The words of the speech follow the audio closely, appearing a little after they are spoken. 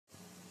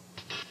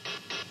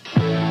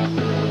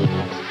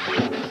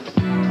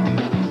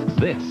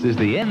This is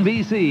the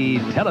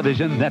NBC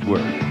Television Network.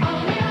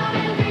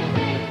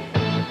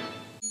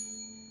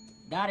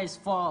 That is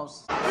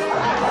false.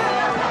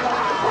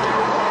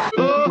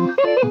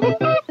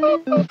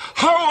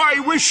 How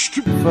I wish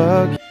to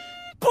fuck.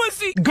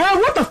 Pussy! Girl,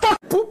 what the fuck?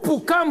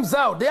 Poo-poo comes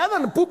out. The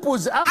other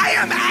poo-poo's out. I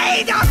am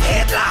Adolf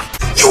Hitler!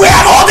 You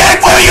have all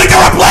day for you to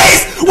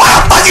replace! Why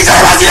the fuck is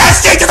there a United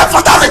States in the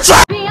 4,000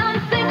 truck?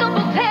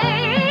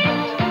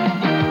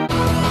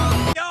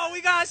 Yo,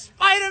 we got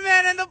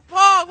Spider-Man in the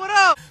park. What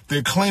up?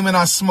 They're claiming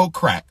I smoke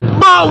crack.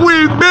 My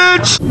weed,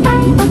 bitch!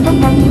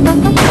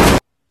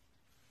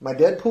 My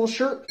Deadpool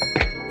shirt?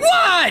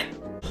 What?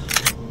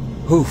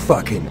 Who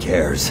fucking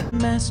cares?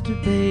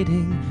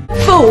 Masturbating.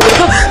 Fool!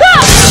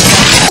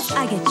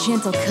 I get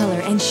gentle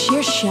color and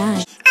sheer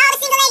shine. All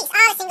the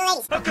single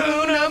ladies.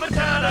 Hakuna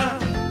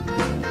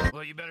Matata.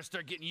 Well, you better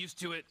start getting used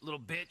to it,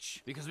 little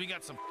bitch, because we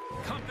got some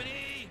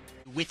company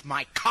with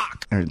my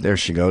cock. There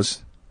she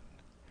goes.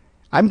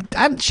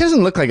 She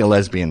doesn't look like a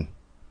lesbian.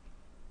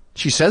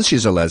 She says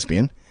she's a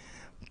lesbian,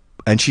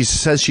 and she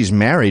says she's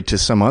married to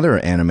some other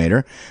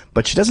animator,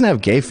 but she doesn't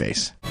have gay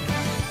face.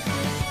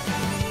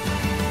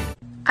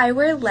 I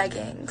wear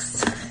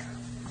leggings.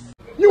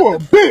 You a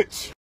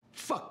bitch!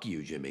 Fuck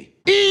you, Jimmy.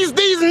 Ease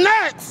these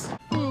nuts!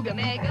 Ooga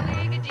mega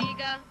liga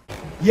jiga.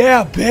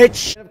 Yeah,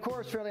 bitch! And of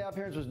course, Fairly Odd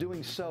Parents was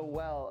doing so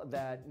well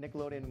that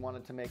Nickelodeon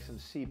wanted to make some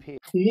CP.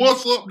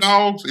 What's up,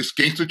 dogs? It's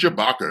Gangsta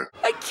Chewbacca.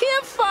 I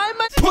can't find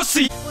my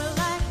Pussy! We're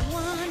like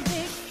one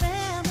big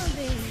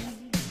family.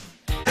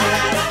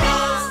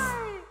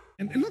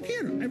 And look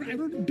here, I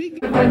wrote a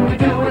big... When we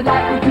do it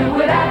like we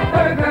do it at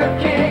Burger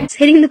King. It's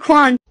hitting the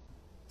quan.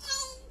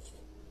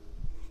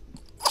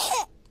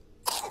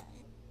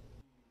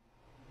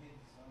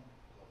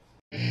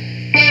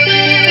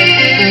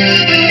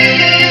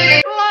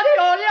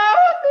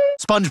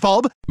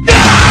 SpongeBob?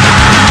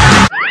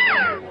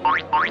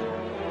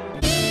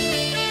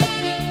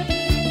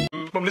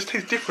 Mom, this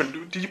tastes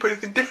different. Did you put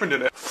anything different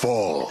in it?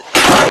 Fall.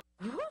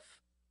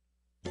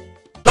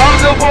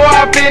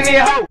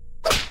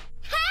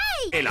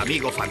 El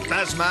amigo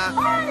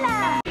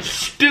fantasma.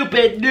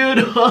 stupid dude.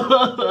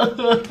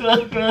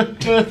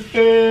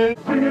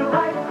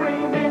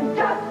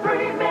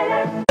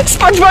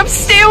 SpongeBob,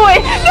 stay away!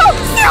 No,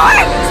 stay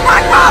away!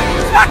 SpongeBob!